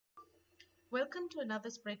Welcome to another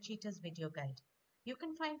Spreadsheeters video guide. You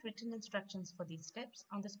can find written instructions for these steps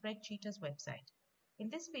on the Spreadsheeters website. In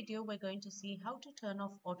this video, we're going to see how to turn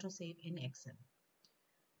off AutoSave in Excel.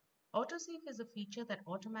 AutoSave is a feature that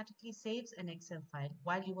automatically saves an Excel file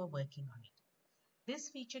while you are working on it. This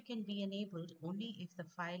feature can be enabled only if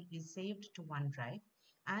the file is saved to OneDrive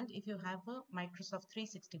and if you have a Microsoft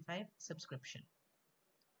 365 subscription.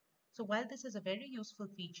 So while this is a very useful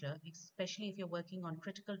feature, especially if you're working on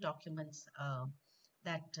critical documents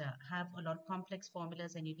that have a lot of complex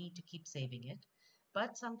formulas and you need to keep saving it,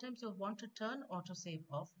 but sometimes you'll want to turn autosave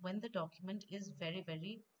off when the document is very,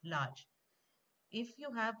 very large. If you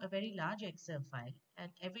have a very large Excel file and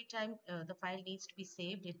every time the file needs to be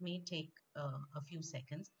saved, it may take a few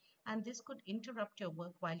seconds, and this could interrupt your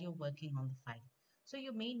work while you're working on the file. So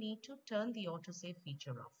you may need to turn the autosave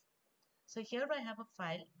feature off. So here I have a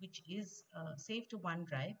file which is saved to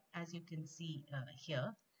OneDrive, as you can see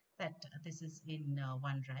here that this is in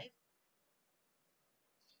OneDrive,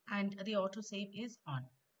 and the autosave is on.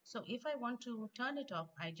 So if I want to turn it off,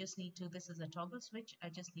 I just need to, this is a toggle switch, I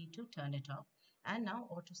just need to turn it off, and now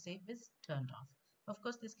autosave is turned off. Of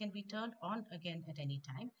course, this can be turned on again at any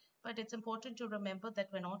time, but it's important to remember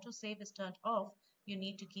that when autosave is turned off, you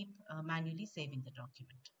need to keep manually saving the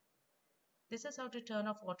document. This is how to turn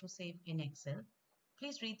off autosave in Excel.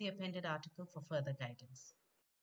 Please read the appended article for further guidance.